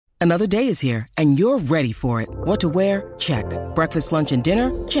Another day is here, and you're ready for it. What to wear? Check. Breakfast, lunch, and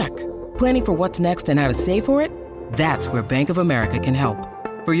dinner? Check. Planning for what's next and how to save for it? That's where Bank of America can help.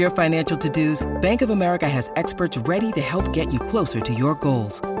 For your financial to-dos, Bank of America has experts ready to help get you closer to your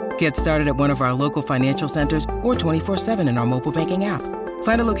goals. Get started at one of our local financial centers or 24/7 in our mobile banking app.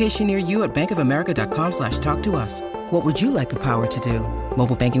 Find a location near you at bankofamerica.com/talktous. What would you like the power to do?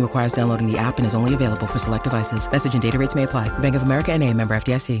 Mobile banking requires downloading the app and is only available for select devices. Message and data rates may apply. Bank of America N.A., member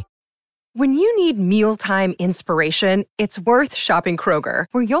FDIC. When you need mealtime inspiration, it's worth shopping Kroger,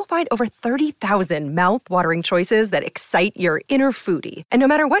 where you'll find over 30,000 mouth-watering choices that excite your inner foodie. And no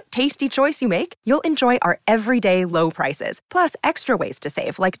matter what tasty choice you make, you'll enjoy our everyday low prices, plus extra ways to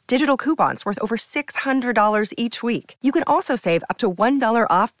save, like digital coupons worth over $600 each week. You can also save up to $1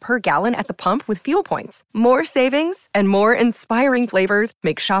 off per gallon at the pump with fuel points. More savings and more inspiring flavors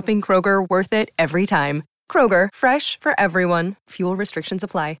make shopping Kroger worth it every time. Kroger, fresh for everyone. Fuel restrictions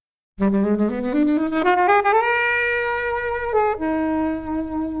apply. I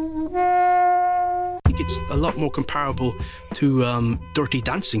think it's a lot more comparable to Dirty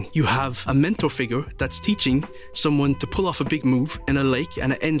Dancing. You have a mentor figure that's teaching someone to pull off a big move in a lake,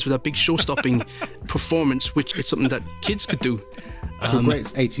 and it ends with a big show-stopping performance, which is something that kids could do. So a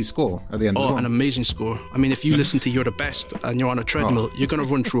great 80 score at the end as well. An amazing score. I mean, if you listen to You're the Best and you're on a treadmill, you're going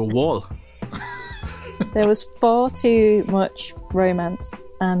to run through a wall. There was far too much romance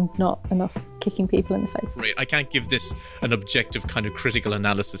and not enough kicking people in the face. Right, I can't give this an objective kind of critical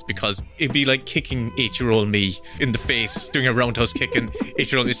analysis, because it'd be like kicking 8-year-old me in the face, doing a roundhouse kick, and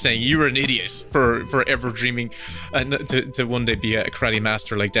 8-year-old me saying, "You're an idiot for ever dreaming and to one day be a karate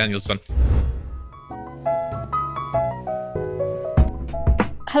master like Danielson."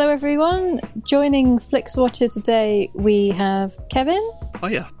 Hello everyone, joining FlixWatcher today we have Kevin. Oh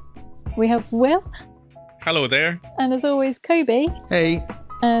yeah. We have Will. Hello there. And as always, Kobe. Hey.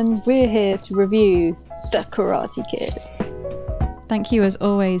 And we're here to review The Karate Kid. Thank you as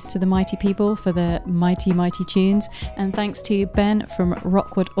always to the mighty people for the mighty, mighty tunes. And thanks to Ben from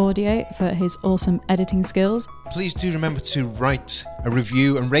Rockwood Audio for his awesome editing skills. Please do remember to write a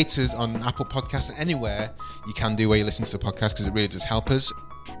review and rate us on Apple Podcasts and anywhere you can do where you listen to the podcast, because it really does help us.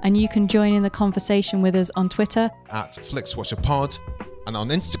 And you can join in the conversation with us on Twitter at FlixWatcherPod and on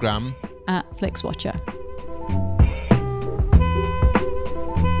Instagram at FlixWatcher.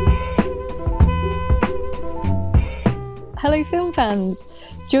 Hello film fans!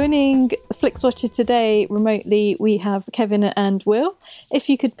 Joining FlixWatcher today remotely we have Kevin and Will. If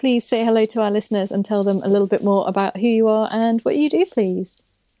you could please say hello to our listeners and tell them a little bit more about who you are and what you do, please.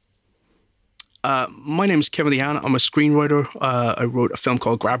 My name is Kevin Lehan. I'm a screenwriter. I wrote a film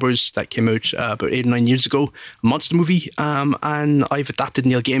called Grabbers that came out about 8 or 9 years ago, a monster movie, and I've adapted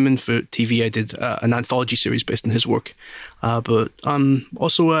Neil Gaiman for TV. I did an anthology series based on his work. But I'm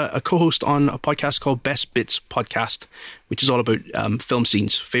also a co-host on a podcast called Best Bits Podcast, which is all about film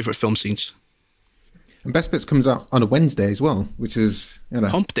scenes, favourite film scenes. And Best Bits comes out on a Wednesday as well, which is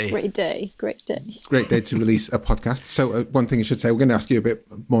Hump Day. Great day. Great day to release a podcast. So one thing I should say, we're going to ask you a bit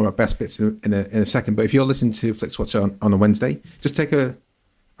more about Best Bits in a second. But if you're listening to FlixWatcher on a Wednesday, just take a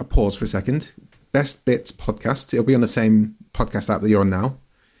pause for a second. Best Bits Podcast. It'll be on the same podcast app that you're on now.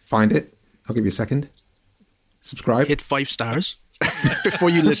 Find it. I'll give you a second. Subscribe. Hit 5 stars before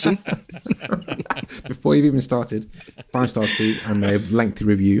you listen. Before you've even started. 5 stars, please, and a lengthy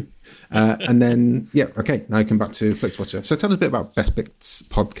review. And then, okay, now you come back to FlixWatcher. So tell us a bit about Best Bits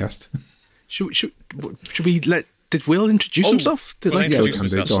Podcast. Should we let... Did Will introduce himself? We can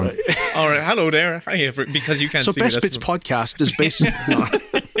do. Go on. All right, hello there. Hi, because you can't see me. So Best Bits Podcast is basically...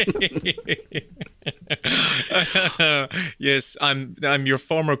 Yes, I'm your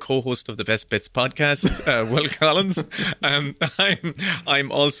former co-host of the Best Bits Podcast, Will Collins.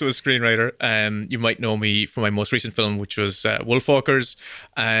 I'm also a screenwriter. You might know me from my most recent film, which was Wolfwalkers,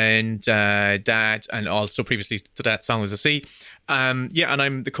 and that, and also previously to that, Song as a Sea. And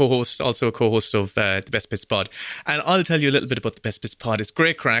I'm the co-host, also a co-host of the Best Bits Pod. And I'll tell you a little bit about the Best Bits Pod. It's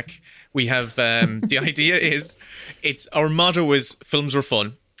great crack. We have, the idea is, our motto is films are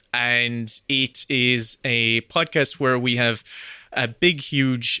fun. And it is a podcast where we have a big,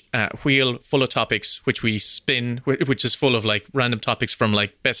 huge wheel full of topics, which we spin, which is full of like random topics from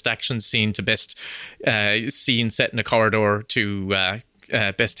like best action scene to best scene set in a corridor to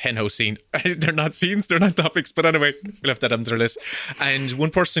best henhouse scene. They're not scenes, they're not topics, but anyway, we left that on their list. And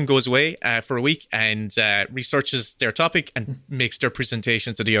one person goes away for a week and researches their topic and makes their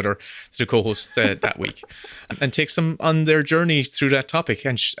presentation to the co-host that week, and takes them on their journey through that topic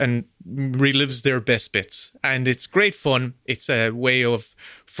and relives their best bits. And it's great fun. It's a way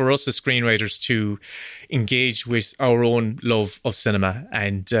for us as screenwriters to engage with our own love of cinema,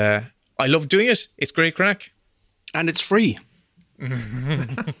 and I love doing it. It's great crack. And it's free. One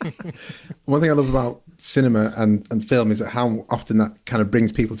thing I love about cinema and film is that how often that kind of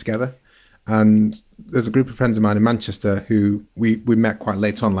brings people together. And there's a group of friends of mine in Manchester who we met quite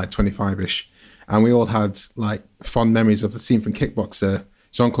late on, like 25-ish. And we all had like fond memories of the scene from Kickboxer,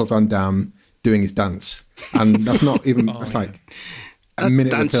 Jean-Claude Van Damme doing his dance. And that's not even, that's like a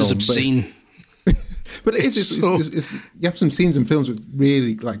minute of the film. That dance is obscene. But it's you have some scenes in films that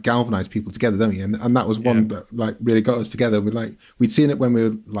really like galvanize people together, don't you? And that was one that like really got us together. We'd seen it when we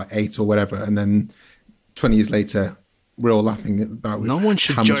were like 8 or whatever, and then 20 years later, we're all laughing about. No one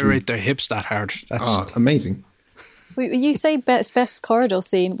should gyrate their hips that hard. That's amazing. You say best corridor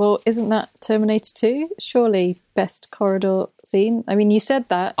scene. Well, isn't that Terminator 2? Surely best corridor scene. I mean, you said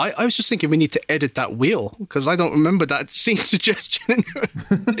that. I was just thinking we need to edit that wheel because I don't remember that scene suggestion.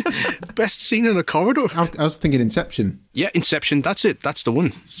 Best scene in a corridor. I was thinking Inception. Yeah, Inception. That's it. That's the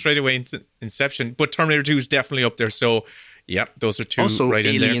one. Straight away into Inception. But Terminator 2 is definitely up there. So, yeah, those are two also, right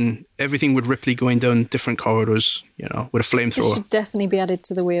Alien, in there. Everything with Ripley going down different corridors, with a It flamethrower. should definitely be added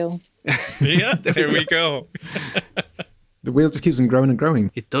to the wheel. Yeah, there we go. The wheel just keeps on growing and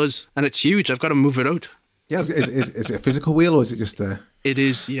growing. It does, and it's huge. I've got to move it out. Yeah, is it a physical wheel or is it just a... It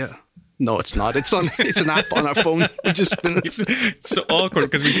is, yeah. No, it's not. It's an app on our phone. We just spin it. It's so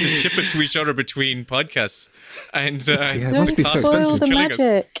awkward because we have to ship it to each other between podcasts. And it must be so spoil the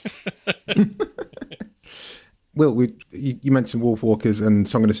magic. Will, you mentioned Wolf Walkers and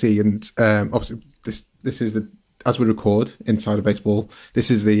Song of the Sea, and obviously this is as we record inside of baseball, this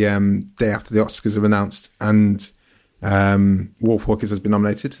is the day after the Oscars have announced, and Wolf Walkers has been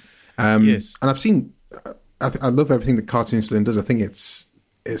nominated. Yes, and I've seen. I love everything that Cartoon Saloon does. I think it's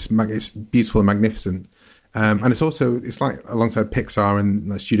beautiful and magnificent, and it's like alongside Pixar and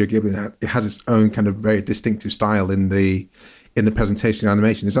like Studio Ghibli, it has its own kind of very distinctive style in the presentation and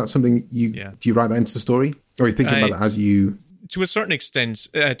animation. Is that something do you write that into the story, or are you thinking about that as you? To a certain extent,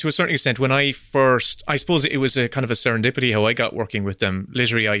 when I suppose it was a kind of a serendipity how I got working with them.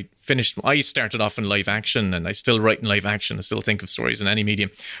 Literally, I started off in live action, and I still write in live action. I still think of stories in any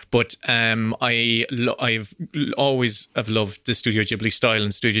medium. But I've always loved the Studio Ghibli style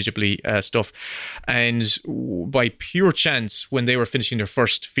and Studio Ghibli stuff. And by pure chance, when they were finishing their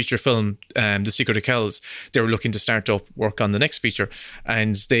first feature film, The Secret of Kells, they were looking to start up work on the next feature.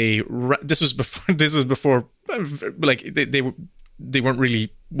 And this was before. Like they weren't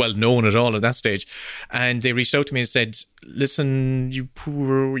really well known at all at that stage, and they reached out to me and said, "Listen, you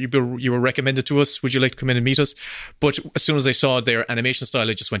were recommended to us. Would you like to come in and meet us?" But as soon as I saw their animation style,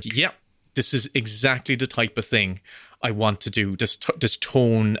 I just went, "Yeah, this is exactly the type of thing I want to do." This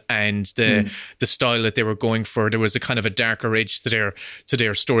tone and the style that they were going for. There was a kind of a darker edge to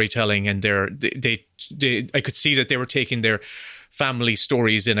their storytelling, and I could see that they were taking their family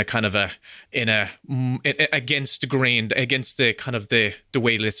stories in a kind of against the grain, against the kind of the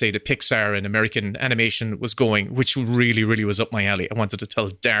way, let's say, the Pixar and American animation was going, which really, really was up my alley. I wanted to tell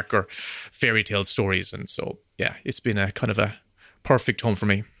darker fairy tale stories, and so it's been a kind of a perfect home for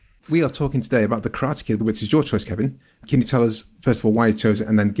me. We are talking today about The Karate Kid, which is your choice, Kevin. Can you tell us first of all why you chose it,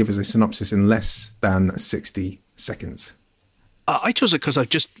 and then give us a synopsis in less than 60 seconds? I chose it because I've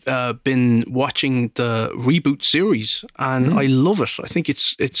just been watching the reboot series, and I love it. I think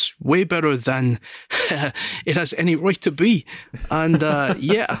it's way better than it has any right to be. And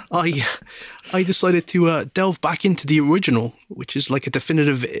I decided to delve back into the original, which is like a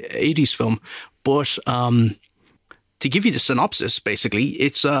definitive 80s film. But to give you the synopsis, basically,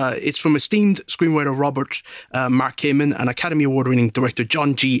 it's from esteemed screenwriter Robert Mark Kamen and Academy Award-winning director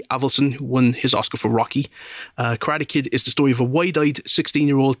John G. Avildsen, who won his Oscar for Rocky. Karate Kid is the story of a wide-eyed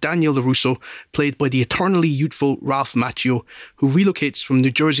 16-year-old Daniel LaRusso, played by the eternally youthful Ralph Macchio, who relocates from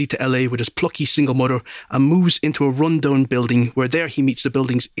New Jersey to LA with his plucky single mother and moves into a run-down building where there he meets the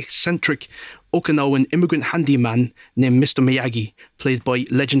building's eccentric Okinawan immigrant handyman named Mr. Miyagi, played by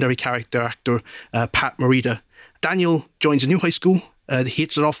legendary character actor Pat Morita. Daniel joins a new high school. He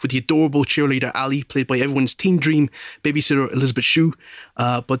hits it off with the adorable cheerleader Ali, played by everyone's teen dream babysitter Elizabeth Shue.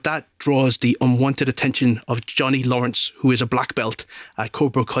 But that draws the unwanted attention of Johnny Lawrence, who is a black belt at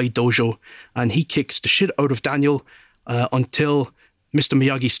Cobra Kai Dojo. And he kicks the shit out of Daniel until Mr.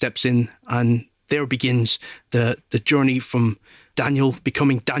 Miyagi steps in and there begins the journey from Daniel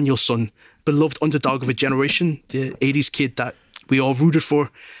becoming Danielson, beloved underdog of a generation, the 80s kid that we all rooted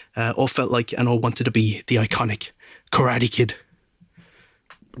for, all felt like and all wanted to be the iconic Karate Kid.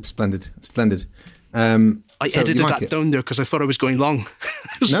 Splendid. I edited that down there because I thought I was going long.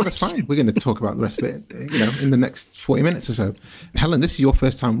 No, that's fine. We're going to talk about the rest of it, in the next 40 minutes or so. Helen, this is your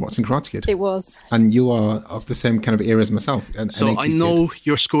first time watching Karate Kid. It was. And you are of the same kind of era as myself. So I know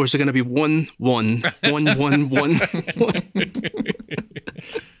your scores are going to be 1-1, 1-1,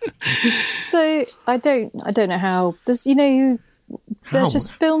 1-1. So I don't know how. There's there's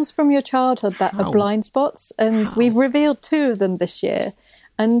just films from your childhood that are blind spots, and we've revealed 2 of them this year.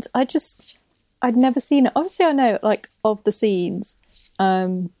 And I'd never seen it. Obviously, I know of the scenes,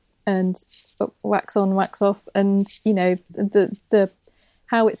 and wax on, wax off, and the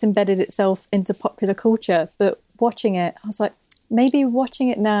how it's embedded itself into popular culture. But watching it, I was like, maybe watching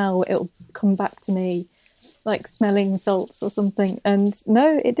it now, it'll come back to me, like smelling salts or something. And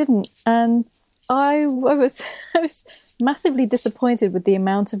no, it didn't. And I was massively disappointed with the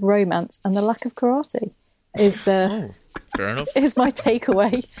amount of romance and the lack of karate. Fair enough. Is my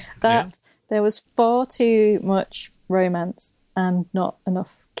takeaway that there was far too much romance and not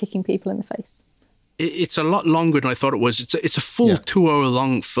enough kicking people in the face. It's a lot longer than I thought it was. It's a full 2-hour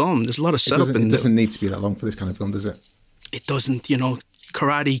long film. There's a lot of setup in there. It doesn't need to be that long for this kind of film, does it? It doesn't.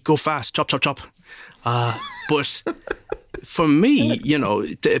 Karate, go fast, chop, chop, chop. But for me,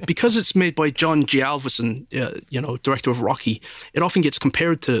 because it's made by John Galveston, director of Rocky, it often gets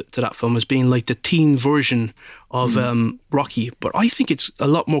compared to that film as being like the teen version of Rocky. But I think it's a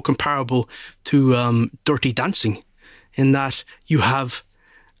lot more comparable to Dirty Dancing, in that you have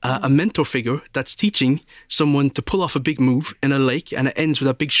a mentor figure that's teaching someone to pull off a big move in a lake, and it ends with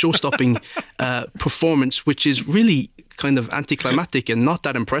a big show-stopping performance, which is really kind of anticlimactic and not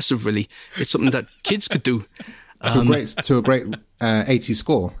that impressive, really. It's something that kids could do. To a great 80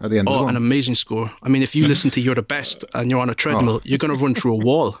 score at the end as well. An amazing score. I mean, if you listen to You're the Best and you're on a treadmill, you're going to run through a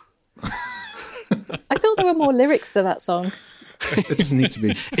wall. I thought there were more lyrics to that song. It doesn't need to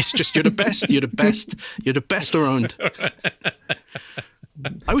be. It's just you're the best, you're the best, you're the best around.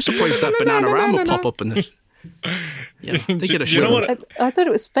 I was surprised that Bananarama pop up in it. Yeah, they get a show. I thought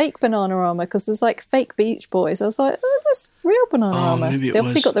it was fake Bananarama because there's fake Beach Boys. I was like, oh, that's real Bananarama. They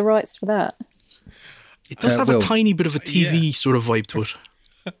obviously got the rights for that. It does have a tiny bit of a TV sort of vibe to it.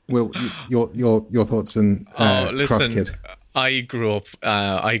 Will, your thoughts on Karate Kid? I grew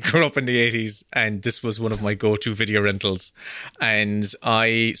up in the 80s, and this was one of my go-to video rentals. And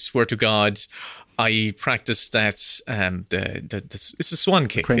I swear to God, I practiced that. It's a swan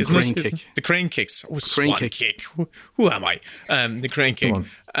kick, isn't it? The crane kicks. Oh, swan kick. Who am I? The crane kick.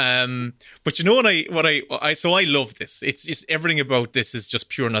 But you know so I love this. It's just everything about this is just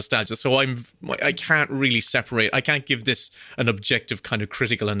pure nostalgia. So I can't really separate. I can't give this an objective kind of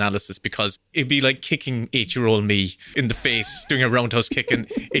critical analysis, because it'd be like kicking 8-year-old me in the face, doing a roundhouse kick, and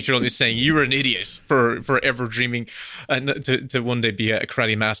 8-year-old me saying, "You're an idiot for ever dreaming to one day be a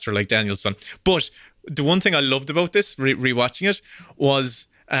karate master like Danielson." But the one thing I loved about this, rewatching it, was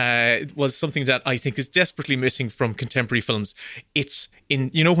something that I think is desperately missing from contemporary films. It's in,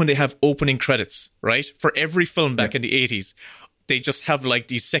 when they have opening credits, right? For every film back in the 80s, they just have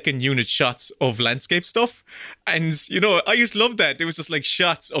these second unit shots of landscape stuff. And, I used to love that. There was just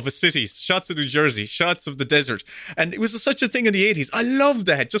shots of a city, shots of New Jersey, shots of the desert. And it was such a thing in the 80s. I love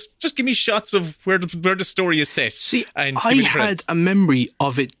that. Just give me shots of where the story is set. See, I had a memory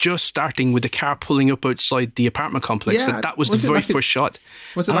of it just starting with the car pulling up outside the apartment complex. Yeah, that was the very first shot.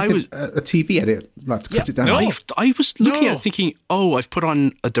 Was it a TV edit? To cut it down? No, I was looking at it thinking, I've put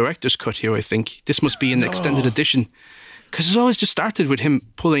on a director's cut here, I think. This must be an extended edition. Because it always just started with him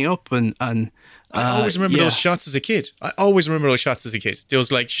pulling up and I always remember those shots as a kid. There was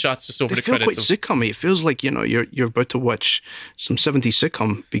shots just over the credits. They feel quite sitcom-y. It feels like, you're about to watch some 70s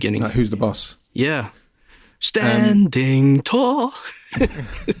sitcom beginning. Who's the Boss? Yeah. Standing tall. But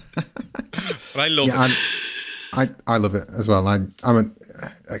I love it. I love it as well.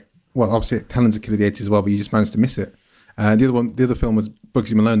 Obviously Helen's a kid of the 80s as well, but you just managed to miss it. The other film was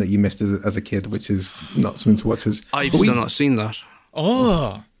Bugsy Malone that you missed as a kid, which is not something to watch as. I've still not seen that.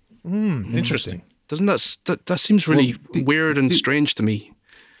 Oh, interesting. Doesn't that seems really weird and strange to me?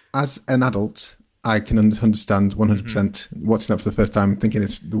 As an adult, I can understand 100% watching that for the first time, thinking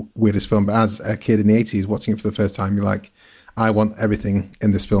it's the weirdest film. But as a kid in the 80s, watching it for the first time, you're like, I want everything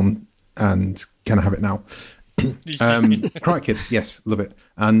in this film, and can I have it now? Karate Kid, yes, love it,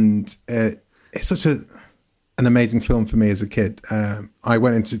 and it's such an amazing film for me as a kid. I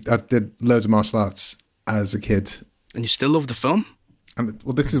did loads of martial arts as a kid. And you still love the film? And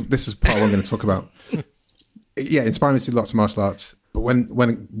well, this is part I'm going to talk about. Yeah, it inspired me to do lots of martial arts. But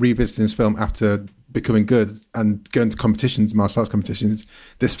when revisiting this film after becoming good and going to competitions, martial arts competitions,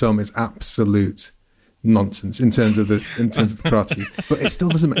 this film is absolute nonsense in terms of the karate. But it still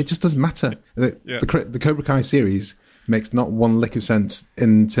doesn't. It just doesn't matter. The Cobra Kai series makes not one lick of sense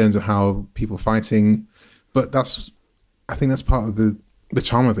in terms of how people are fighting. But I think that's part of the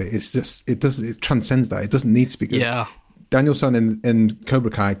charm of it. It's just it transcends that. It doesn't need to be good. Yeah. Daniel-san in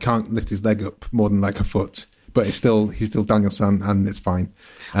Cobra Kai can't lift his leg up more than like a foot, but he's still Daniel-san, and it's fine.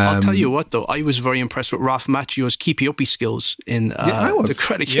 I'll tell you what, though, I was very impressed with Ralph Macchio's keepy-uppy skills in the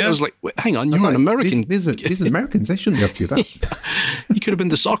Karate Kid. I was like, wait, hang on, you're an American. These are Americans. They shouldn't be able to do that. He could have been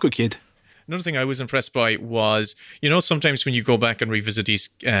the soccer kid. Another thing I was impressed by was, sometimes when you go back and revisit these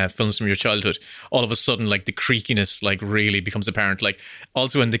films from your childhood, all of a sudden, like, the creakiness, like, really becomes apparent. Like,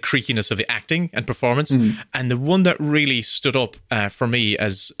 also in the creakiness of the acting and performance. And the one that really stood up for me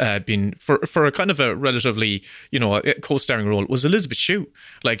as being, for a kind of a relatively, a co-starring role was Elizabeth Shue.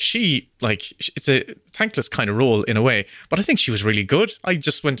 Like, it's a thankless kind of role in a way, but I think she was really good. I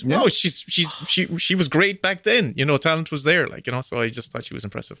just went, wow, she was great back then. Talent was there, so I just thought she was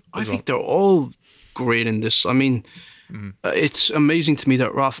impressive. I think they're all great in this. I mean, it's amazing to me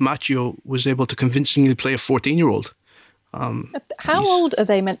that Ralph Macchio was able to convincingly play a 14-year-old. How old are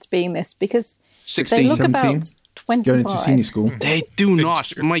they meant to be in this? Because 16, they look 17, about 25. going into senior school. They do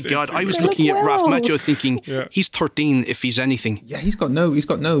not. My God, I was looking at Ralph Macchio thinking he's 13 if he's anything. Yeah, he's got no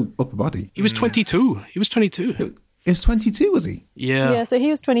upper body. He was 22. He was 22. He was 22, was he? Yeah. Yeah, so he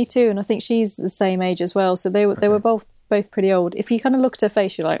was 22, and I think she's the same age as well. So they were both pretty old. If you kind of look at her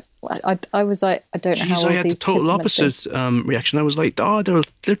face, you're like, I was like, I don't know how old I had these the total opposite reaction. I was like,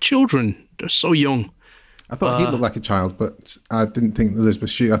 they're children. They're so young. I thought he looked like a child, but I didn't think Elizabeth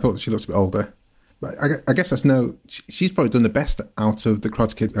Shue. I thought she looked a bit older. But I guess she's probably done the best out of the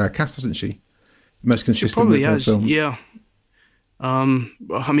Karate Kid cast, hasn't she? Most consistent with her films. Yeah.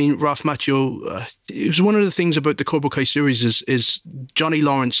 I mean, Ralph Macchio, it was one of the things about the Cobra Kai series is Johnny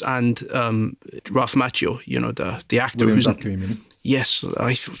Lawrence and Ralph Macchio, the actor. William Zabka, you mean? Yes,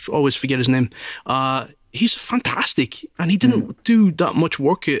 I always forget his name. He's fantastic, and he didn't do that much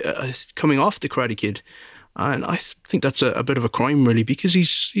work coming off the Karate Kid. And I think that's a bit of a crime, really, because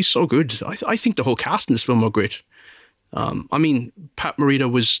he's so good. I think the whole cast in this film are great. I mean, Pat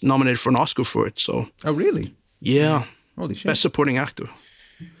Morita was nominated for an Oscar for it. So. Oh, really? Yeah. Holy shit. Best supporting actor.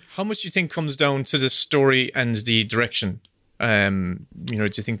 How much do you think comes down to the story and the direction? Do you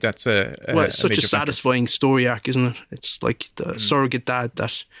think that's it's such a satisfying story arc, isn't it? It's like the surrogate dad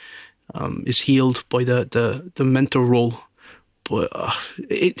that is healed by the mentor role. But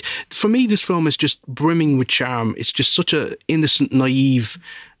for me, this film is just brimming with charm. It's just such a innocent, naive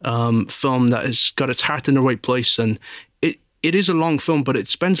film that has got its heart in the right place. And it is a long film, but it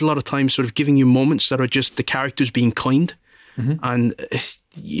spends a lot of time sort of giving you moments that are just the characters being kind. And,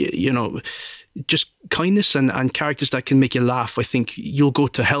 just kindness and characters that can make you laugh. I think you'll go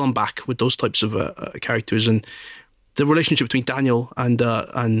to hell and back with those types of characters. And the relationship between Daniel and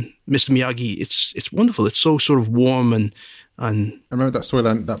Mr. Miyagi, it's wonderful. It's so sort of warm and I remember that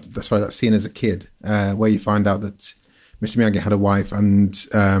storyline, that scene as a kid, where you find out that Mr. Miyagi had a wife, and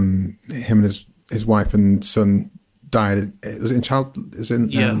him and his wife and son died. It was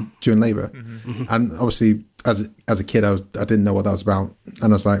during labour, and obviously as a kid, I didn't know what that was about,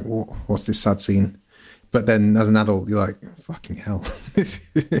 and I was like, "What's this sad scene?" But then as an adult, you're like, "Fucking hell, this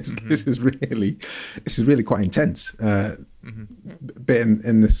is really quite intense." Bit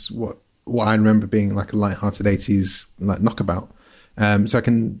in this what I remember being like a light-hearted 80s like knockabout. So I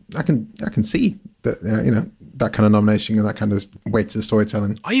can see that that kind of nomination and that kind of weight to the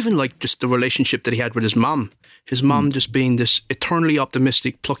storytelling. I even like just the relationship that he had with his mom. His mom just being this eternally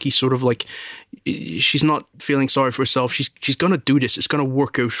optimistic, plucky sort of like, she's not feeling sorry for herself. She's going to do this. It's going to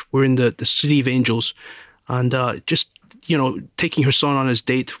work out. We're in the City of Angels. And just, taking her son on his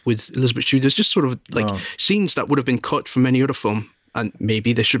date with Elizabeth Shue. There's just sort of like scenes that would have been cut from any other film. And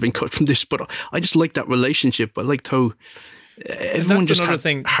maybe they should have been cut from this, but I just liked that relationship. I liked how everyone just had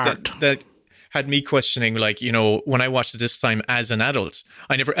thing heart. that had me questioning, when I watched it this time as an adult,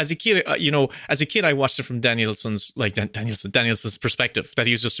 as a kid, I watched it from Danielson's perspective, that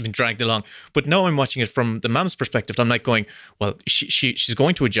he was just been dragged along. But now I'm watching it from the mom's perspective. I'm like going, well, she's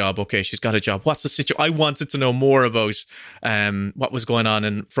going to a job. Okay, she's got a job. What's the situation? I wanted to know more about what was going on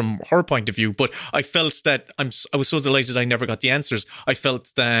and from her point of view. But I felt that I was so delighted I never got the answers. I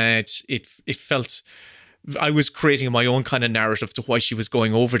felt that it felt I was creating my own kind of narrative to why she was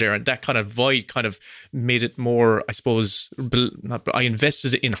going over there, and that kind of void kind of made it more, I suppose, I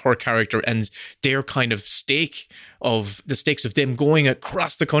invested in her character and their kind of stake of the stakes of them going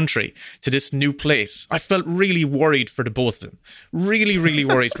across the country to this new place, I felt really worried for the both of them. Really, really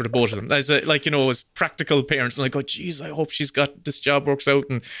worried for the both of them. As as practical parents, I'm like, oh, geez, I hope she's got this job works out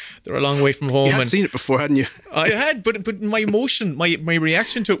and they're a long way from home. You had seen it before, hadn't you? I had, but my emotion, my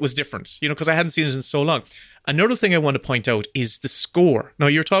reaction to it was different, because I hadn't seen it in so long. Another thing I want to point out is the score. Now,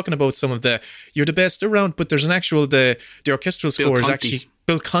 you're talking about some of you're the best around, but there's an actual, the orchestral score is actually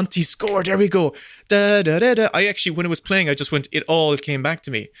Bill Conti's score. There we go. Da, da, da, da. I actually, when it was playing, I just went, it all came back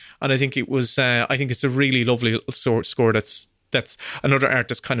to me. And I think it was, I think it's a really lovely little score that's another art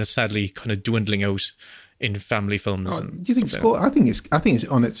that's kind of sadly kind of dwindling out in family films. Do you think score? I think it's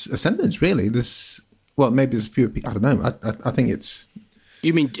on its ascendance, really. Maybe there's a few, I don't know. I think it's...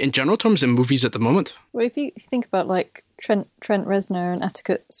 You mean in general terms in movies at the moment? Well, if you think about like Trent Reznor and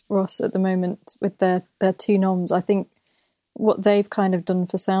Atticus Ross at the moment with their two noms, I think what they've kind of done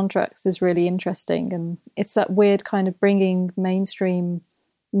for soundtracks is really interesting, and it's that weird kind of bringing mainstream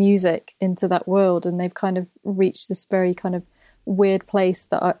music into that world, and they've kind of reached this very kind of weird place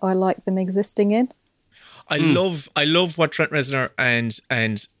that I like them existing in. I love what Trent Reznor and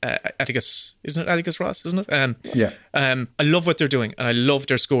Atticus, isn't it Atticus Ross, isn't it? Yeah. I love what they're doing, and I love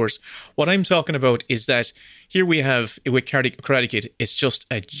their scores. What I'm talking about is that here we have with Karate Kid, it's just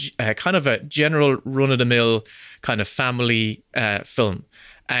a kind of a general run-of-the-mill kind of family film,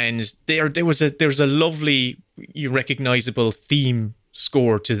 and there's a lovely, recognizable theme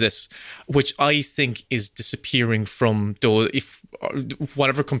score to this, which I think is disappearing from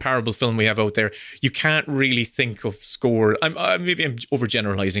whatever comparable film we have out there. You can't really think of score. Maybe I'm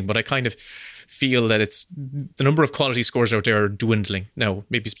overgeneralizing, but I kind of feel that it's the number of quality scores out there are dwindling now.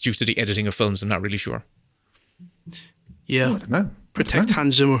 Maybe it's due to the editing of films. I'm not really sure. Yeah, I don't know. Protect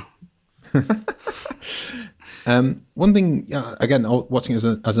Hans Zimmer. One thing, again, watching as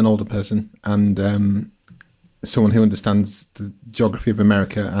an older person and someone who understands the geography of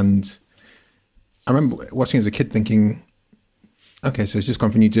America, and I remember watching as a kid thinking, okay, so it's just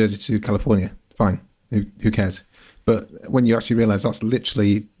gone from New Jersey to California, fine, who cares? But when you actually realise that's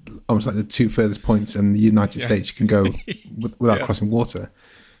literally almost like the two furthest points in the United States you can go without crossing water,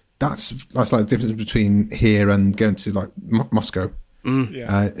 that's like the difference between here and going to like Moscow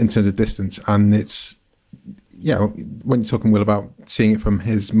in terms of distance. And it's, when you're talking, Will, about seeing it from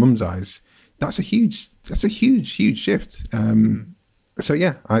his mum's eyes, that's a huge shift. So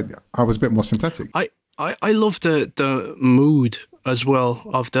yeah, I was a bit more sympathetic. I love the mood as well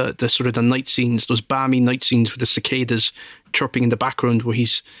of the sort of the night scenes, those balmy night scenes with the cicadas chirping in the background where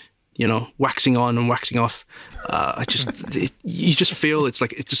he's, waxing on and waxing off. You just feel it's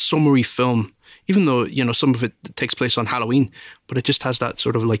a summery film, even though, some of it takes place on Halloween, but it just has that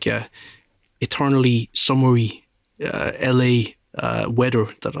sort of like a eternally summery LA weather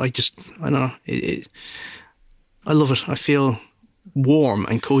that I don't know. I love it. I feel warm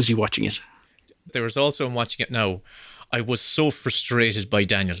and cozy watching it. There was also, I'm watching it now, I was so frustrated by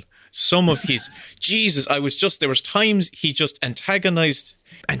Daniel. Some of his, Jesus, there was times he just antagonizing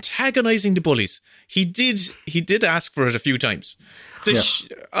the bullies. He did ask for it a few times. He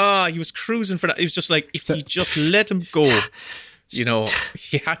was cruising for that. It was just like, if he just let him go, he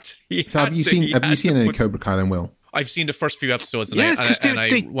had to. Have you seen any Cobra Kai then, Will? I've seen the first few episodes, and they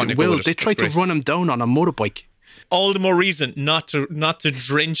tried to run him down on a motorbike. All the more reason not to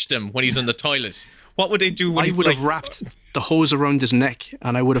drench them when he's in the toilet. What would they do? I would have wrapped the hose around his neck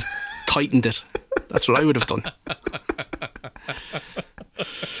and I would have tightened it. That's what I would have done.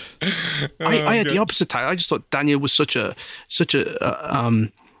 I had the opposite type. I just thought Daniel was such a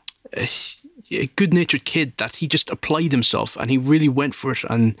good-natured kid that he just applied himself and he really went for it.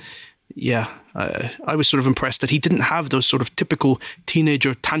 And I was sort of impressed that he didn't have those sort of typical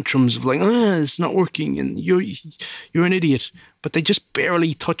teenager tantrums of like, it's not working and you're an idiot. But they just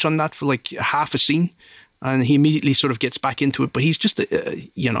barely touch on that for like half a scene, and he immediately sort of gets back into it. But he's just,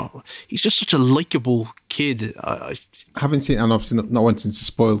 he's just such a likable kid. I haven't seen, and obviously not wanting to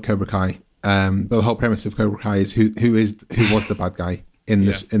spoil Cobra Kai, but the whole premise of Cobra Kai is who was the bad guy in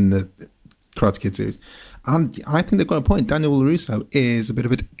the Karate Kid series, and I think they've got a point. Daniel LaRusso is a bit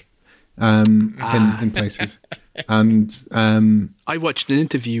of a dick in places. And I watched an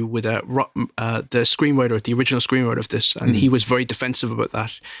interview with the screenwriter, the original screenwriter of this, and he was very defensive about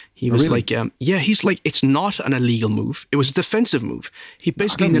that. He was like, he's like, it's not an illegal move. It was a defensive move. He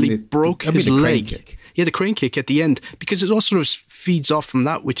basically nearly broke his leg. Kick. Yeah, the crane kick at the end, because it all sort of feeds off from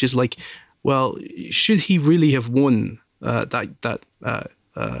that, which is like, well, should he really have won that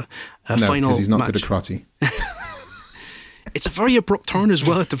final because he's not match? Good at karate. It's a very abrupt turn as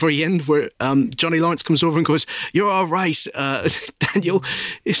well at the very end where Johnny Lawrence comes over and goes, "You're all right, Daniel."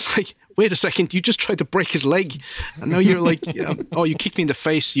 It's like, wait a second, you just tried to break his leg, and now you're like, oh, you kicked me in the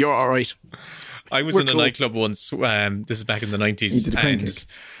face. You're all right. I was in a nightclub once. This is back in the 90s. You did a crane kick?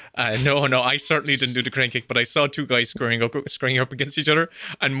 No, I certainly didn't do the crane kick, but I saw two guys squaring up against each other,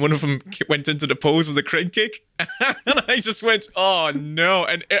 and one of them went into the pose of the crane kick, and I just went, oh no,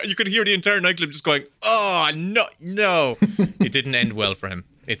 and you could hear the entire nightclub just going, oh no. It didn't end well for him.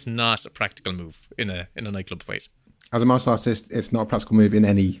 It's not a practical move in a nightclub fight. As a martial artist, it's not a practical move in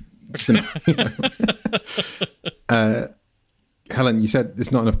any scenario. Helen, you said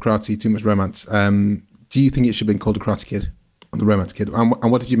there's not enough karate, too much romance. Do you think it should have been called The Karate Kid? The Romance Kid, and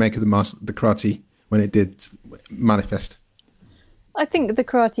what did you make of the Karate when it did manifest? I think The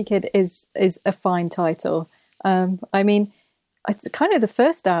Karate Kid is a fine title. I mean, it's kind of the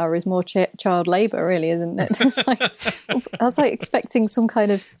first hour is more child labour, really, isn't it? It's like, I was like expecting some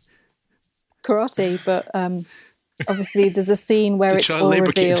kind of karate, but obviously there's a scene where it's all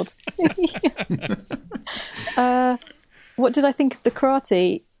revealed. What did I think of The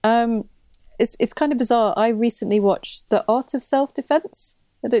Karate? It's kind of bizarre. I recently watched The Art of Self-Defense.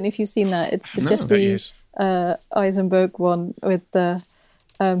 I don't know if you've seen that. It's the Jesse Eisenberg one with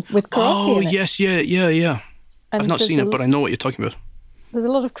karate in it. Yes, yeah. And I've not seen it, but I know what you're talking about. There's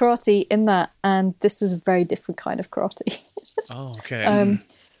a lot of karate in that, and this was a very different kind of karate. Oh, okay.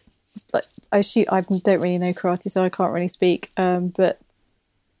 But I don't really know karate, so I can't really speak. But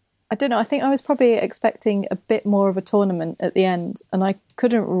I don't know. I think I was probably expecting a bit more of a tournament at the end, and I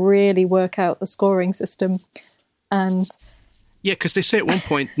couldn't really work out the scoring system. And yeah, because they say at one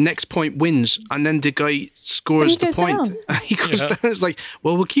point, next point wins, and then the guy scores the point. He goes down. It's like,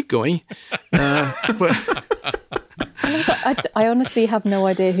 well, we'll keep going. And I was like, I honestly have no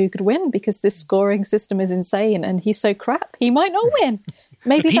idea who could win, because this scoring system is insane, and he's so crap. He might not win.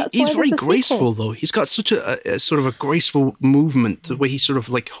 Maybe that's why he's very there's a graceful, sequel. though. He's got such a sort of a graceful movement, the way he sort of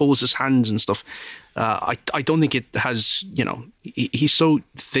like holds his hands and stuff. I don't think it has, he's so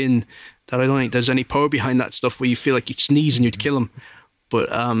thin that I don't think there's any power behind that stuff where you feel like you'd sneeze and you'd kill him. But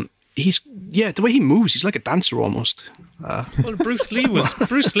the way he moves, he's like a dancer almost. Well, Bruce Lee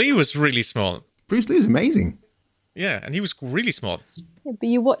was really small. Bruce Lee was amazing. Yeah, and he was really small. Yeah, but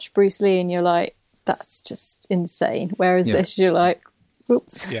you watch Bruce Lee and you're like, that's just insane. Whereas this, you're like,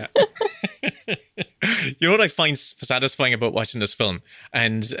 oops. Yeah. You know what I find satisfying about watching this film,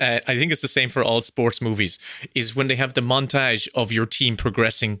 and I think it's the same for all sports movies, is when they have the montage of your team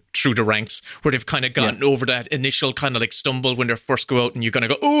progressing through the ranks, where they've kind of gotten over that initial kind of like stumble when they first go out, and you're going to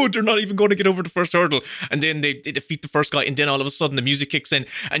go, oh, they're not even going to get over the first hurdle, and then they defeat the first guy, and then all of a sudden the music kicks in,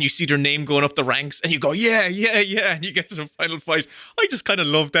 and you see their name going up the ranks, and you go, yeah, and you get to the final fight. I just kind of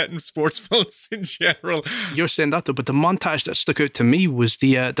love that in sports films in general. You're saying that though, but the montage that stuck out to me was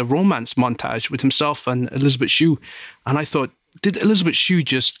the romance montage with himself and Elizabeth Shue, and I thought, did Elizabeth Shue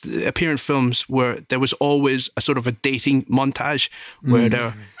just appear in films where there was always a sort of a dating montage where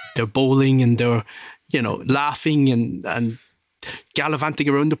they're bowling and they're laughing and gallivanting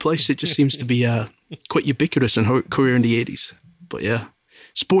around the place? It just seems to be quite ubiquitous in her career in the 80s. But yeah,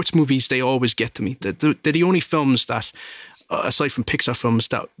 sports movies, they always get to me. They're the only films that, aside from Pixar films,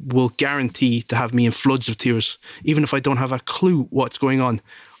 that will guarantee to have me in floods of tears. Even if I don't have a clue what's going on,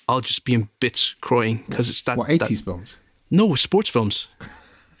 I'll just be in bits crying, because it's that... What, 80s films? No, sports films.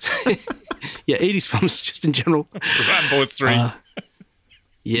 Yeah, 80s films, just in general. Rambo 3.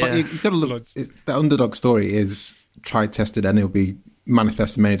 Yeah. But you've got to look... The underdog story is tried, tested, and it'll be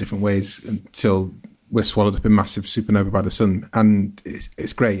manifest in many different ways until we're swallowed up in massive supernova by the sun. And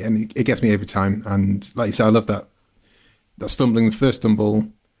it's great, and it gets me every time. And like you said, I love that stumbling, the first stumble.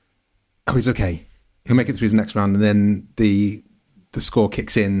 Oh, he's okay. He'll make it through the next round, and then the score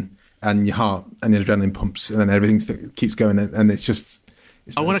kicks in, and your heart and your adrenaline pumps, and then everything keeps going, and it's just...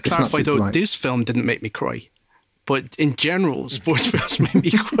 I want to clarify, though, this film didn't make me cry. But in general, sports films make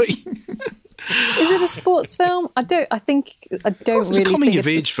me cry. Is it a sports film? I don't really It's a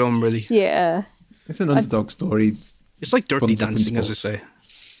coming-of-age film, really. Yeah. It's an underdog story. It's like Dirty Dancing, as I say.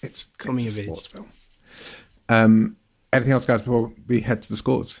 It's coming a of age sports film. Anything else, guys, before we head to the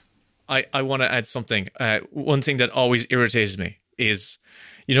scores? I want to add something. One thing that always irritates me is,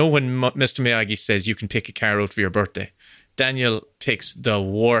 when Mr. Miyagi says you can pick a car out for your birthday, Daniel picks the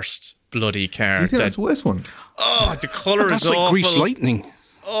worst bloody car. Do you think that's the worst one? Oh, the colour is that's awful. Like Grease Lightning.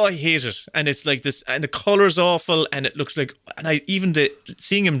 Oh, I hate it. And it's like this, and the colour's awful, and it looks like, and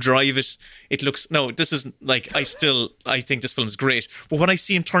seeing him drive it, it looks, no, this isn't like, I think this film's great. But when I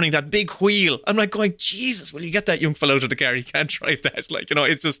see him turning that big wheel, I'm like going, Jesus, will you get that young fellow out of the car? He can't drive that.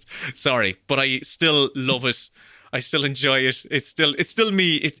 It's just, sorry, but I still love it. I still enjoy it. It's still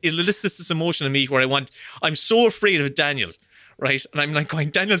me. It elicits this emotion in me where I'm so afraid of Daniel, right? And I'm like going,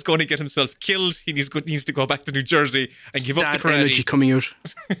 Daniel's going to get himself killed. He needs to go back to New Jersey and give up the karate. Energy coming out.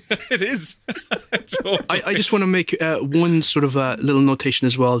 It is. Totally. I just want to make one sort of little notation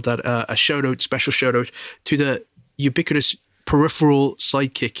as well, that a special shout out to the ubiquitous peripheral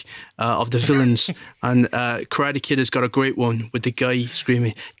sidekick of the villains. And Karate Kid has got a great one with the guy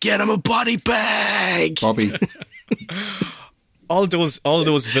screaming, "Get him a body bag!" Bobby. All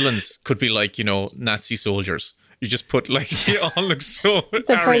those villains could be like, Nazi soldiers. You just put like, they all look so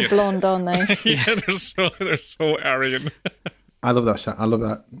They're Aryan. very blonde, aren't they? Yeah, they're so Aryan. I love that shot. I love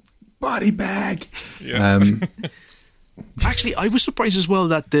that body bag. Yeah. Actually, I was surprised as well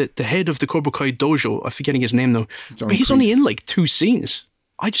that the head of the Cobra Kai dojo, I'm forgetting his name now, John but he's Kreese. only in like 2 scenes.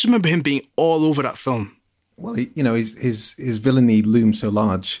 I just remember him being all over that film. Well, his villainy looms so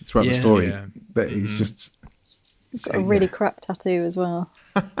large throughout the story that he's just... He's got a really crap tattoo as well.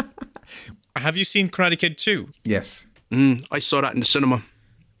 Have you seen Karate Kid 2? Yes. I saw that in the cinema.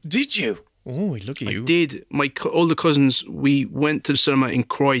 Did you? Oh, look at you. I did. My older cousins, we went to the cinema in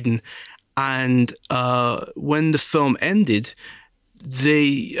Croydon, and when the film ended,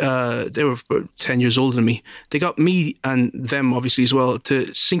 they were about 10 years older than me. They got me and them, obviously, as well,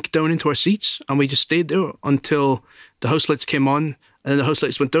 to sink down into our seats, and we just stayed there until the house lights came on, and then the house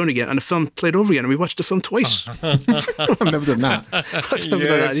lights went down again, and the film played over again, and we watched the film twice. I've never done that. I've never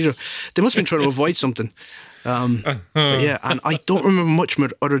done that either. They must have been trying to avoid something. But yeah, and I don't remember much more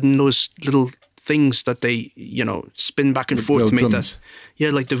other than those little things that they, spin back and forth to make drums. that.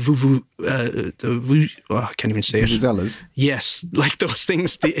 Yeah, like the I can't even say it. Vuvuzelas. Yes, like those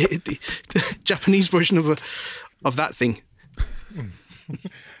things. The Japanese version of that thing.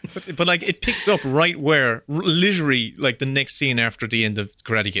 But like it picks up right where literally like the next scene after the end of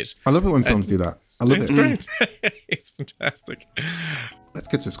Karate Kid. I love it when films do that. I love It's it. great. It's fantastic. Let's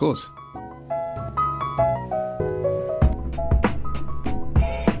get to scores.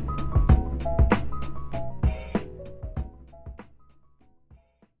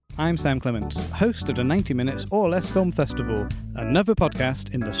 I'm Sam Clements, host of the 90 Minutes or Less Film Festival, another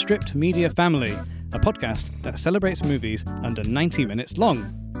podcast in the Stripped Media family, a podcast that celebrates movies under 90 minutes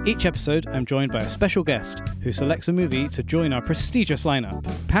long. Each episode, I'm joined by a special guest who selects a movie to join our prestigious lineup.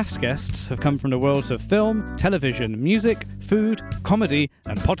 Past guests have come from the worlds of film, television, music, food, comedy,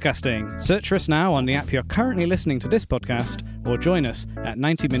 and podcasting. Search for us now on the app you're currently listening to this podcast, or join us at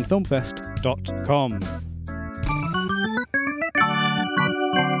 90minfilmfest.com.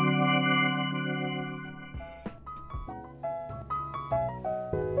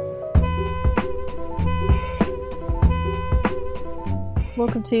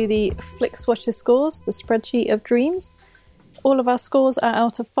 Welcome to the FlixWatcher scores, the spreadsheet of dreams. All of our scores are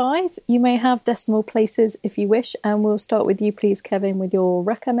out of 5. You may have decimal places if you wish, and we'll start with you, please, Kevin, with your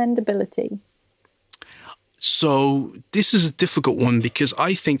recommendability. So this is a difficult one because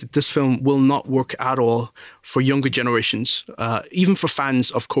I think that this film will not work at all for younger generations. Even for fans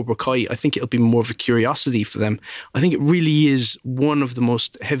of Cobra Kai, I think it'll be more of a curiosity for them. I think it really is one of the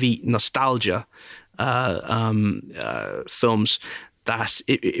most heavy nostalgia films that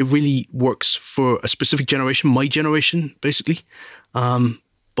it really works for a specific generation, my generation, basically.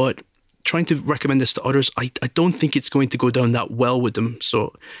 But trying to recommend this to others, I don't think it's going to go down that well with them.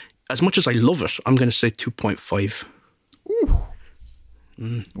 So as much as I love it, I'm going to say 2.5.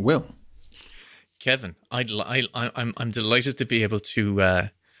 Will. Kevin, I'm delighted to be able to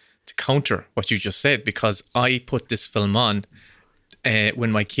counter what you just said, because I put this film on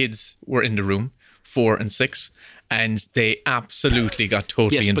when my kids were in the room, 4 and 6, and they absolutely got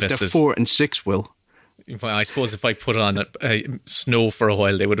totally invested. Yes, but they're 4 and 6, Will. I suppose if I put on Snow for a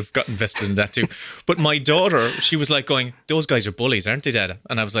while, they would have got invested in that too. But my daughter, she was like going, "Those guys are bullies, aren't they, Dad?"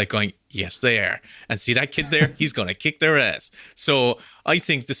 And I was like going, "Yes, they are. And see that kid there? He's going to kick their ass." So I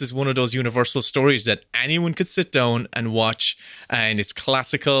think this is one of those universal stories that anyone could sit down and watch, and it's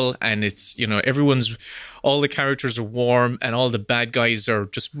classical, and it's, all the characters are warm, and all the bad guys are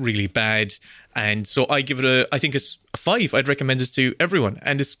just really bad. And so I give it I think it's a 5. I'd recommend it to everyone.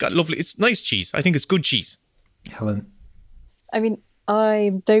 And it's nice cheese. I think it's good cheese. Helen. I mean,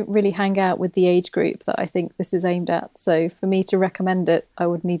 I don't really hang out with the age group that I think this is aimed at. So for me to recommend it, I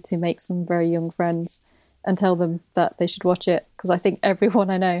would need to make some very young friends and tell them that they should watch it, because I think everyone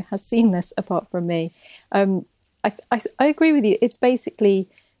I know has seen this apart from me. I agree with you. It's basically,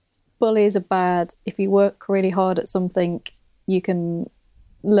 bullies are bad. If you work really hard at something, you can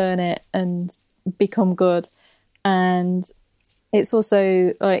learn it and become good. And it's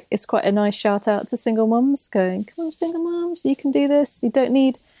also like, it's quite a nice shout out to single mums, going, "Come on, single mums, you can do this. You don't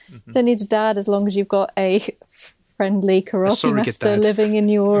need a dad, as long as you've got a friendly karate master living in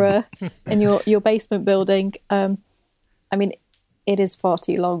your in your basement building." I mean, it is far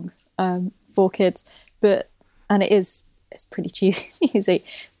too long for kids, and it's pretty cheesy.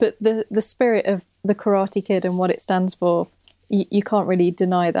 But the spirit of the Karate Kid and what it stands for, you can't really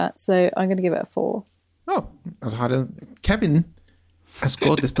deny that. So I'm going to give it a 4. Oh, I was harder. Kevin has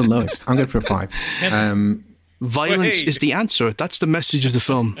scored this the lowest. I'm going for a 5. Violence is the answer. That's the message of the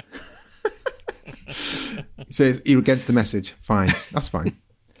film. So you're against the message. Fine. That's fine.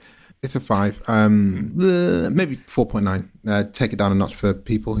 It's a 5. Maybe 4.9. Take it down a notch for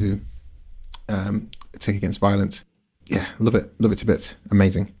people who take against violence. Yeah, love it. Love it to bits.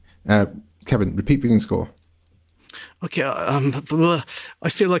 Amazing. Kevin, repeat viewing score. Okay, I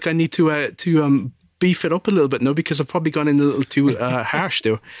feel like I need to beef it up a little bit now because I've probably gone in a little too harsh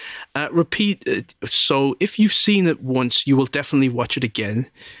there. Repeat. So if you've seen it once, you will definitely watch it again.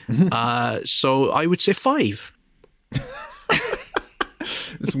 So I would say 5.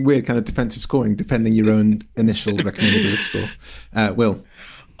 It's some weird kind of defensive scoring, depending your own initial recommendable score. Will?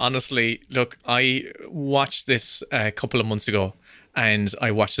 Honestly, look, I watched this a couple of months ago, and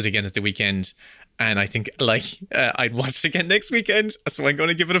I watched it again at the weekend. And I think, I'd watch it again next weekend. So I'm going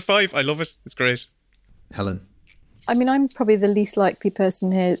to give it a 5. I love it. It's great. Helen? I mean, I'm probably the least likely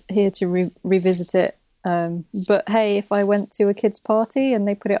person here to revisit it. But hey, if I went to a kid's party and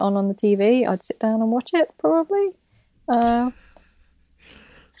they put it on the TV, I'd sit down and watch it, probably. I'm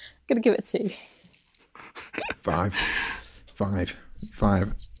going to give it a 2. 5. I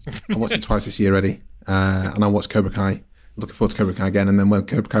watched it twice this year already. And I watched Cobra Kai. Looking forward to Cobra Kai again. And then when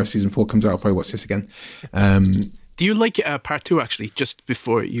Cobra Kai season 4 comes out, I'll probably watch this again. Do you like part 2, actually, just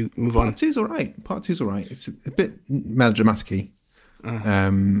before you move on? Part 2's all right. It's a bit melodramatic-y.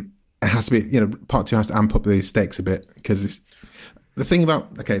 It has to be, part 2 has to amp up the stakes a bit, because the thing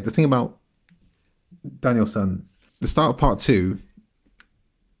about Daniel-san, the start of part 2,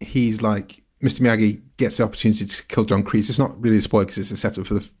 he's like, Mr. Miyagi gets the opportunity to kill John Kreese. It's not really a spoiler because it's a setup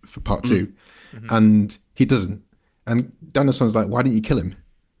for part 2. Mm-hmm. And he doesn't. And Daniel-san's like, why didn't you kill him?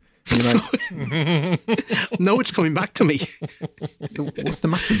 And you're like, no, it's coming back to me. What's the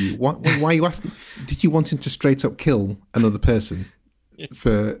matter with you? Why are you asking? Did you want him to straight up kill another person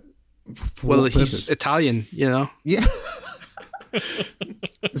for well, what he's purpose? Italian, Yeah.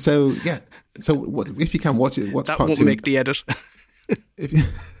 So if you can watch it, watch that part 2. That won't make the edit.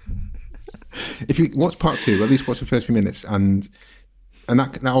 If you watch part 2, at least watch the first few minutes, and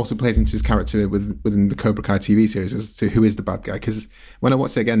that also plays into his character within the Cobra Kai TV series as to who is the bad guy. Because when I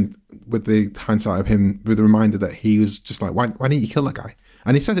watched it again, with the hindsight of him, with the reminder that he was just like, why didn't you kill that guy?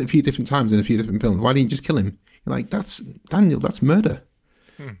 And he said it a few different times in a few different films. Why didn't you just kill him? You're like, that's Daniel. That's murder.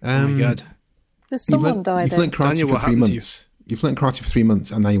 Oh my God! Does someone die? You've learned karate for 3 months. You've learned karate for 3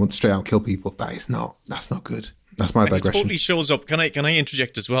 months, and now you want to straight out kill people. That's not good. That's my digression. It totally shows up. Can I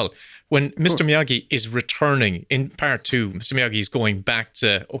interject as well? When Mr. Miyagi is returning in part 2, Mr. Miyagi is going back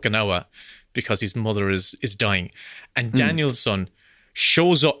to Okinawa because his mother is dying. And Daniel-san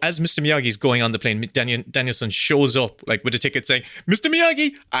shows up as Mr. Miyagi is going on the plane. Daniel-san shows up like with a ticket saying, Mr.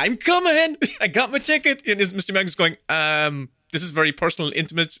 Miyagi, I'm coming. I got my ticket. And Mr. Miyagi's going, this is very personal,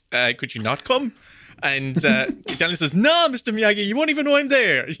 intimate. Could you not come? And Daniel says, "No, Mr. Miyagi, you won't even know I'm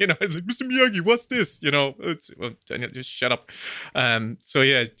there." It's like, "Mr. Miyagi, what's this?" Well, Daniel, just shut up. So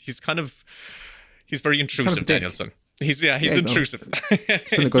yeah, he's very intrusive, kind of Daniel-san. He's intrusive.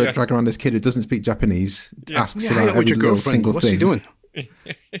 So they've got to drag around this kid who doesn't speak Japanese, asks about every your little girlfriend. single What's thing. he doing?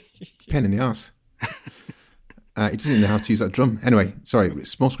 Pain in the ass. He doesn't even know how to use that drum. Anyway, sorry,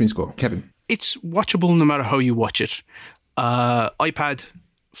 small screen score. Kevin. It's watchable no matter how you watch it. iPad,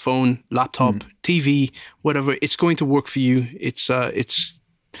 phone, laptop, TV, whatever, it's going to work for you. It's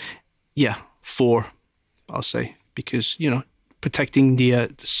 4, I'll say, because protecting the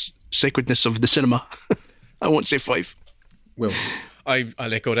sacredness of the cinema. I won't say 5. Will.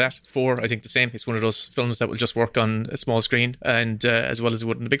 I'll echo that. 4, I think the same. It's one of those films that will just work on a small screen and as well as it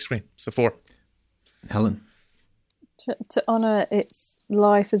would on the big screen. So 4. Helen. To honour its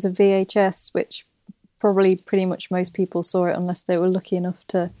life as a VHS, which probably pretty much most people saw it unless they were lucky enough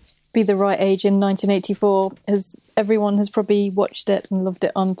to be the right age in 1984, as everyone has probably watched it and loved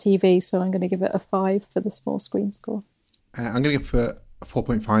it on TV, so I'm going to give it a 5 for the small screen score. I'm going to give it a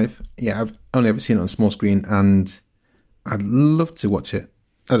 4.5. Yeah, I've only ever seen it on small screen, and I'd love to watch it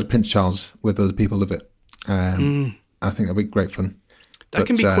at Prince Charles with other people of it. I think that'd be great fun. That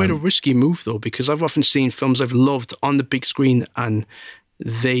can be quite a risky move, though, because I've often seen films I've loved on the big screen and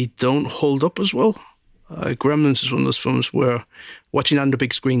they don't hold up as well. Gremlins is one of those films where watching on the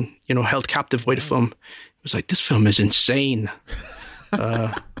big screen, held captive by the film, it was like, this film is insane.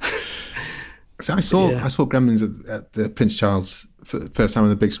 So I saw Gremlins at the Prince Charles for the first time on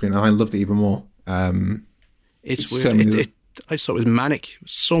the big screen, and I loved it even more. It's weird. I just thought it was manic. It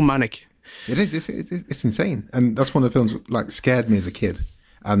was so manic. It is. It's insane, and that's one of the films that, like, scared me as a kid.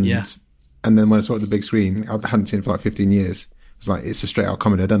 And and then when I saw it on the big screen, I hadn't seen it for like 15 years. It was like, it's a straight out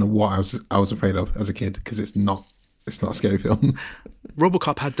comedy. I don't know what I was afraid of as a kid, because it's not a scary film.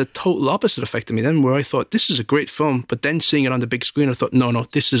 RoboCop had the total opposite effect on me then, where I thought, this is a great film, but then seeing it on the big screen, I thought, no,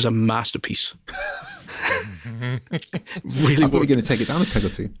 this is a masterpiece. Really, I thought you were going to take it down a peg or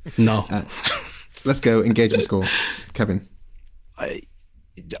two. No. Let's go engagement score, Kevin.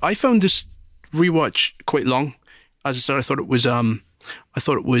 I found this rewatch quite long. As I said, I thought it was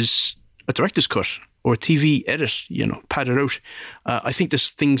a director's cut or a TV edit, padded out. I think there's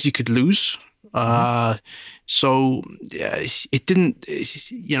things you could lose. So it didn't,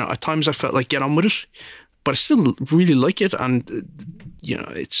 at times I felt like get on with it, but I still really like it. And,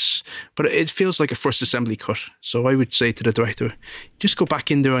 but it feels like a first assembly cut. So I would say to the director, just go back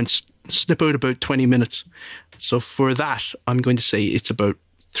in there and snip out about 20 minutes. So for that, I'm going to say it's about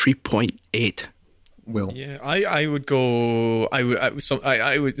 3.8. Will. Yeah, I would go. I would echo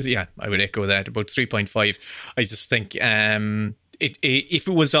that, about 3.5. I just think if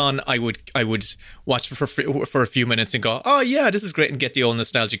it was on, I would watch it for a few minutes and go, oh yeah, this is great, and get the old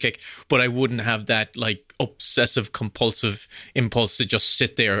nostalgia kick. But I wouldn't have that like obsessive compulsive impulse to just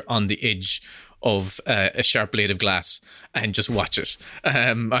sit there on the edge of a sharp blade of glass and just watch it.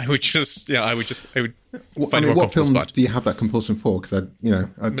 I would find what films spot. Do you have that compulsion for? Because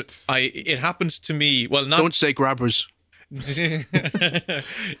it happens to me. Well, don't say Grabbers.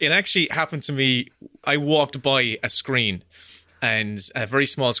 It actually happened to me. I walked by a screen, and a very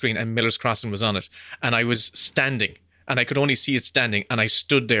small screen, and Miller's Crossing was on it, and I was standing, and I could only see it standing, and I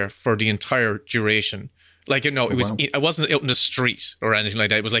stood there for the entire duration. Like, it wasn't out in the street or anything like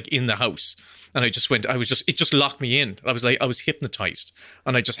that. It was like in the house. And it just locked me in. I was hypnotized,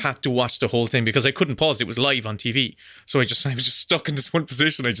 and I just had to watch the whole thing because I couldn't pause. It was live on TV. So I was just stuck in this one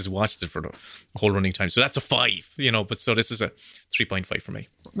position. I just watched it for the whole running time. So that's a 5, but so this is a 3.5 for me.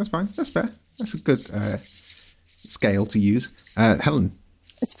 That's fine. That's fair. That's a good scale to use. Helen?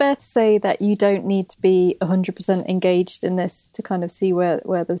 It's fair to say that you don't need to be 100% engaged in this to kind of see where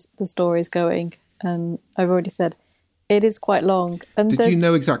the story is going. And I've already said it is quite long. And did you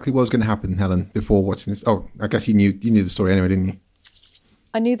know exactly what was going to happen, Helen, before watching this? Oh, I guess you knew the story anyway, didn't you?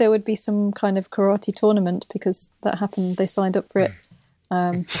 I knew there would be some kind of karate tournament because that happened. They signed up for it.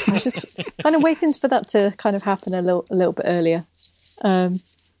 I was just kind of waiting for that to kind of happen a little bit earlier. You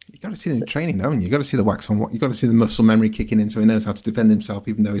got to see the training, don't you? You got to see the wax on. You got to see the muscle memory kicking in, so he knows how to defend himself,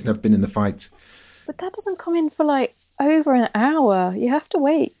 even though he's never been in the fight. But that doesn't come in for like over an hour. You have to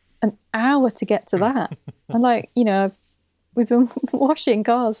wait an hour to get to that. And we've been washing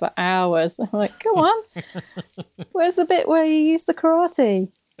cars for hours. I'm like, come on. Where's the bit where you use the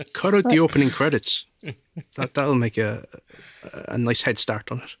karate? Cut out the opening credits. That'll make a nice head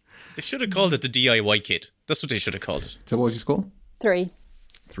start on it. They should have called it the DIY Kid. That's what they should have called it. So what was your score? 3.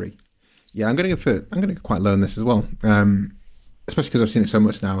 Yeah, I'm going to go quite low on this as well. Especially because I've seen it so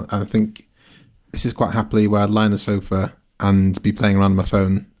much now. I think this is quite happily where I'd lie on the sofa and be playing around on my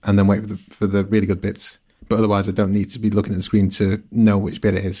phone and then wait for the really good bits. But otherwise, I don't need to be looking at the screen to know which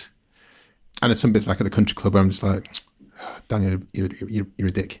bit it is. And there's some bits like at the country club where I'm just like, Daniel, you're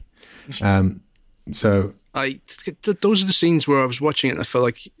a dick. Those are the scenes where I was watching it and I felt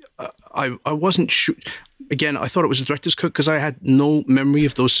like I wasn't sure. Again, I thought it was a director's cut because I had no memory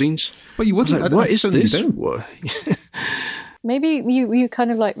of those scenes. Well, you wouldn't. Like, what is this? Maybe you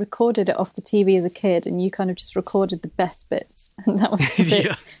kind of like recorded it off the TV as a kid and you kind of just recorded the best bits. And that was the bit.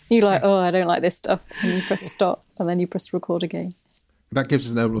 Yeah. You're like, oh, I don't like this stuff. And you press stop and then you press record again. That gives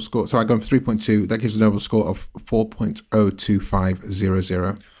us an overall score. So I go for 3.2. That gives us an overall score of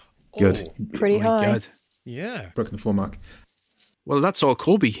 4.02500. Good. Oh, pretty high. God. Yeah. Broken the 4 mark. Well, that's all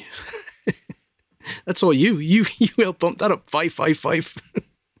Kobe. That's all you. You helped bump that up 555.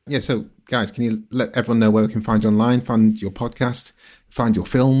 Yeah, so guys, can you let everyone know where we can find you online, find your podcast, find your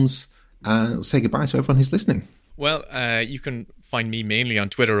films, and say goodbye to everyone who's listening? Well, you can find me mainly on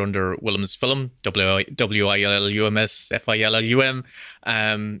Twitter under Willums Film, WILLUMSFILLUM.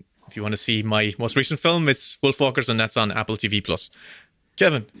 If you want to see my most recent film, it's Wolfwalkers, and that's on Apple TV+.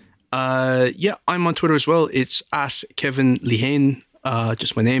 Kevin? Yeah, I'm on Twitter as well. It's at Kevin Lehane,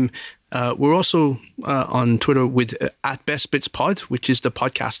 just my name. We're also on Twitter with at Best Bits Pod, which is the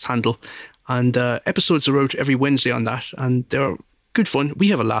podcast handle. And episodes are out every Wednesday on that. And they're good fun. We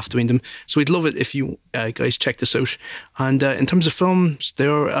have a laugh doing them. So we'd love it if you guys check this out. And in terms of films,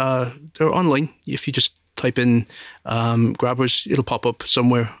 they're online. If you just type in Grabbers, it'll pop up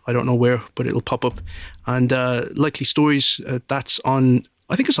somewhere. I don't know where, but it'll pop up. And Likely Stories, that's on,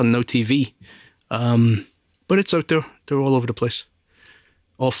 I think it's on Now TV. But but it's out there. They're all over the place.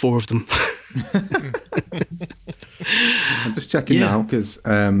 All 4 of them. I'm just checking now because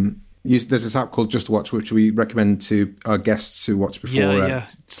there's this app called Just Watch, which we recommend to our guests to watch before to look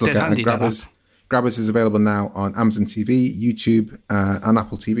at. And Grabbers is available now on Amazon TV, YouTube, and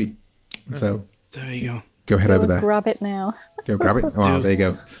Apple TV. So there you go. Go head over there. Grab it now. Go grab it. Oh, there you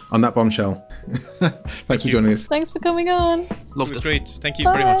go. On that bombshell. Thanks for joining us. Thanks for coming on. Loved it. Great. Thank you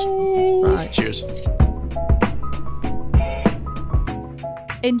Bye. very much. Bye. Cheers.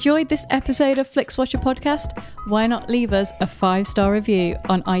 Enjoyed this episode of FlixWatcher Podcast? Why not leave us a 5-star review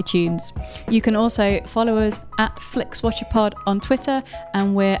on iTunes? You can also follow us at FlixWatcherPod on Twitter,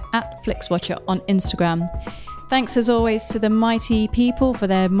 and we're at FlixWatcher on Instagram. Thanks as always to the mighty people for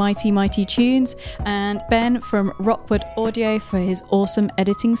their mighty tunes, and Ben from Rockwood Audio for his awesome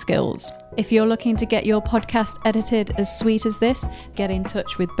editing skills. If you're looking to get your podcast edited as sweet as this, get in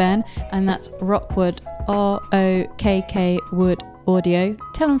touch with Ben, and that's Rockwood, ROKK Wood Audio.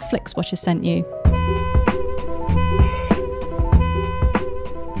 Tell them FlixWatcher sent you.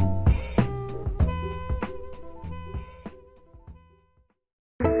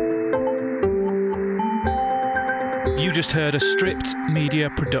 You just heard a Stripped Media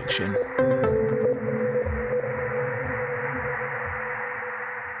production.